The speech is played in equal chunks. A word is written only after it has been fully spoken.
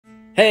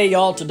Hey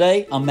y'all,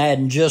 today I'm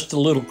adding just a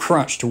little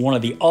crunch to one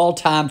of the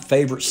all-time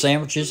favorite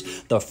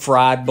sandwiches, the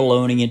fried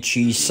bologna and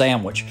cheese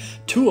sandwich.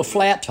 To a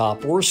flat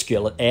top or a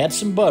skillet, add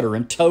some butter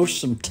and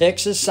toast some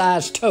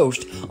Texas-sized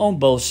toast on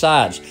both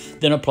sides.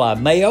 Then apply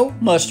mayo,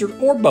 mustard,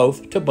 or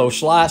both to both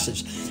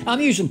slices.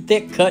 I'm using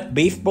thick-cut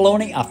beef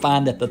bologna. I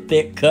find that the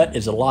thick cut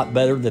is a lot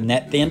better than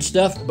that thin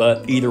stuff,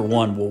 but either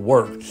one will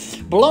work.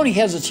 Bologna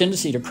has a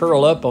tendency to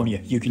curl up on you.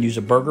 You can use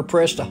a burger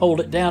press to hold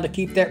it down to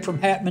keep that from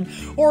happening,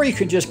 or you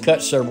can just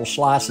cut several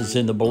slices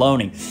in the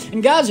bologna.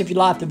 And guys, if you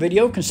liked the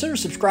video, consider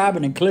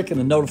subscribing and clicking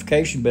the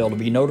notification bell to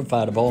be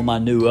notified of all my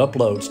new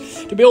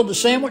uploads. To build the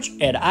sandwich,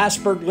 add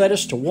iceberg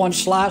lettuce to one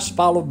slice,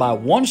 followed by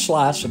one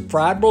slice of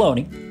fried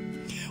bologna,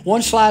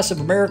 one slice of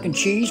American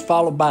cheese,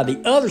 followed by the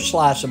other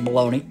slice of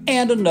bologna,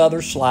 and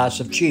another slice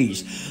of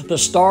cheese. The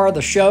star of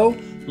the show,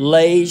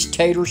 Lay's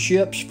tater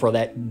chips for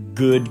that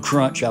good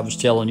crunch I was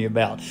telling you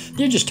about.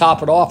 Then just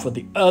top it off with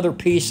the other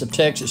piece of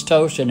Texas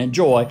toast and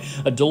enjoy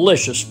a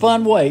delicious,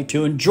 fun way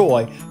to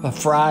enjoy a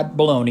fried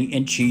bologna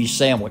and cheese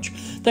sandwich.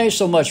 Thanks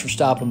so much for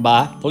stopping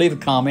by. Leave a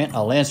comment.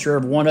 I'll answer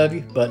every one of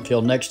you. But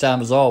until next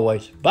time, as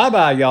always,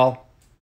 bye-bye, y'all.